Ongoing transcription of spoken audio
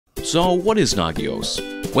So what is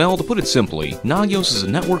Nagios? Well, to put it simply, Nagios is a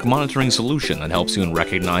network monitoring solution that helps you in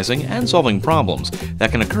recognizing and solving problems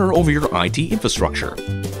that can occur over your IT infrastructure.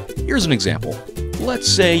 Here's an example. Let's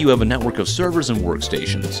say you have a network of servers and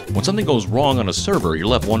workstations. When something goes wrong on a server, you're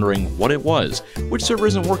left wondering what it was, which server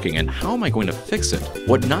isn't working, and how am I going to fix it?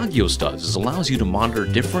 What Nagios does is allows you to monitor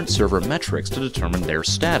different server metrics to determine their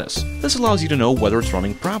status. This allows you to know whether it's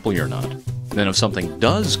running properly or not. Then if something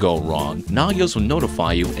does go wrong, Nagios will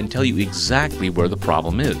notify you and tell you exactly where the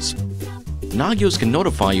problem is. Nagios can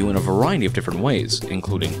notify you in a variety of different ways,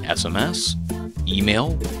 including SMS,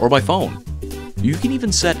 email, or by phone. You can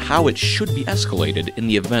even set how it should be escalated in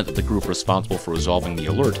the event that the group responsible for resolving the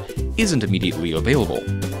alert isn't immediately available.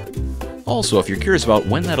 Also, if you're curious about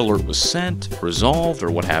when that alert was sent, resolved,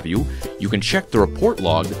 or what have you, you can check the report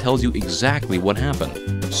log that tells you exactly what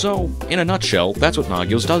happened. So, in a nutshell, that's what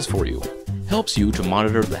Nagios does for you. Helps you to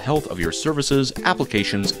monitor the health of your services,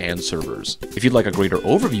 applications, and servers. If you'd like a greater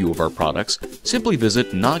overview of our products, simply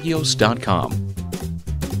visit Nagios.com.